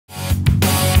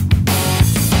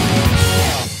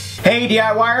Hey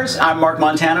DIYers, I'm Mark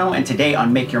Montano, and today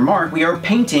on Make Your Mark we are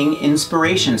painting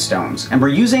inspiration stones, and we're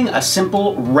using a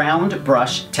simple round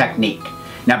brush technique.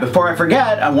 Now before I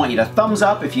forget, I want you to thumbs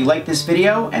up if you like this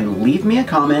video and leave me a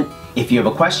comment if you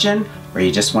have a question or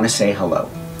you just want to say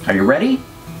hello. Are you ready?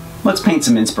 Let's paint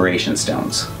some inspiration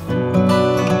stones.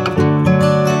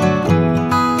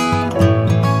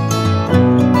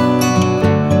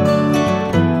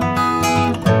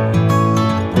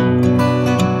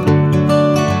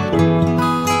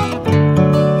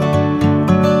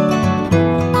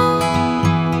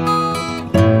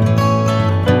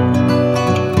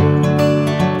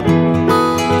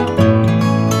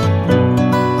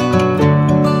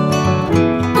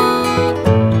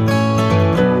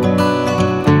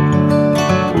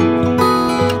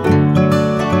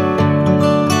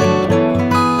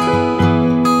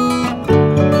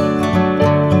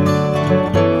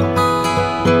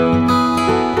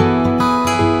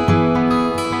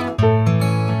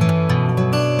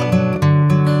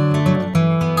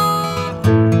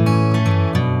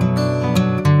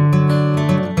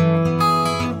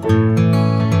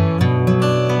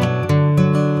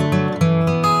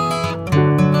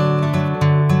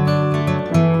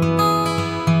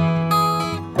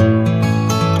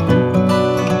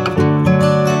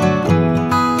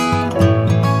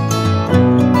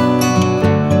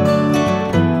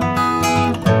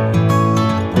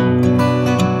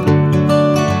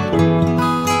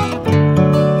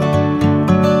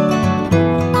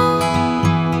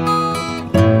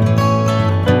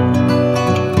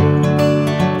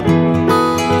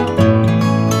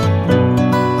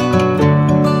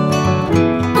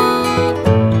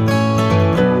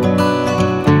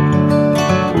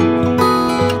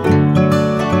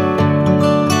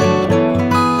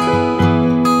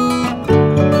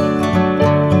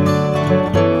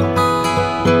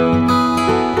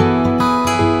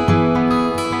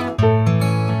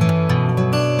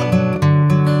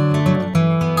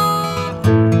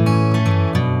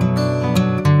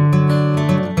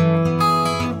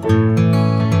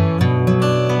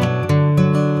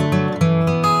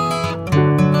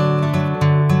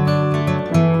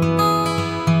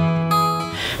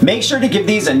 Make sure to give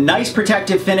these a nice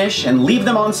protective finish and leave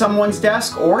them on someone's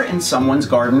desk or in someone's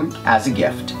garden as a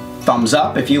gift. Thumbs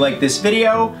up if you like this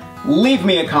video, leave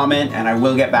me a comment and I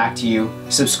will get back to you.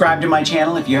 Subscribe to my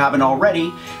channel if you haven't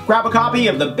already. Grab a copy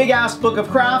of the Big Ass Book of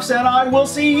Crafts and I will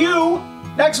see you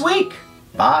next week.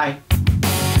 Bye.